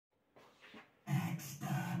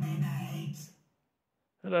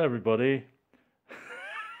Hello everybody.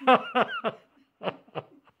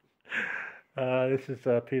 This is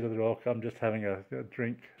Peter the Rock. I'm just having a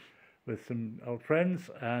drink with some old friends,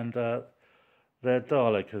 and their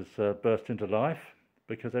Dalek has burst into life,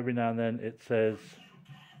 because every now and then it says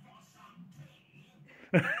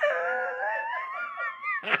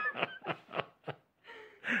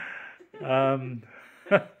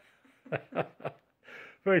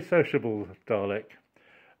very sociable Dalek,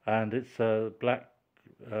 and it's a black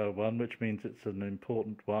one, which means it's an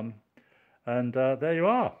important one. And there you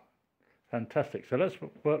are. Fantastic. So let's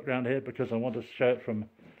work around here, because I want to show it from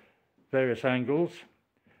various angles.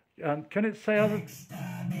 Can it say other?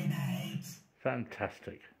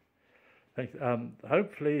 Fantastic. Thank you.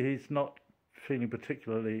 Hopefully he's not feeling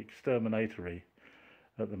particularly exterminatory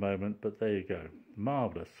at the moment, but there you go.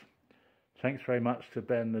 Marvellous. Thanks very much to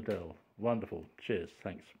Ben and Adele. Wonderful. Cheers.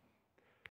 Thanks.